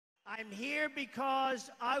I'm here because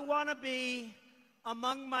I want to be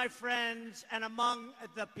among my friends and among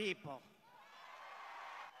the people.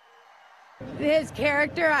 His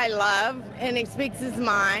character I love, and he speaks his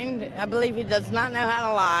mind. I believe he does not know how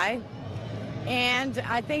to lie. And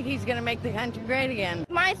I think he's going to make the country great again.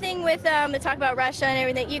 My thing with the talk about Russia and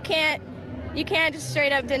everything, you can't just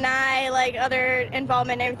straight up deny like other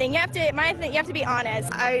involvement and everything. You have to be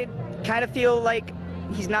honest. I kind of feel like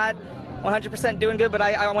he's not 100% doing good, but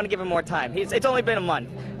I want to give him more time. It's only been a month.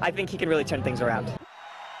 I think he can really turn things around.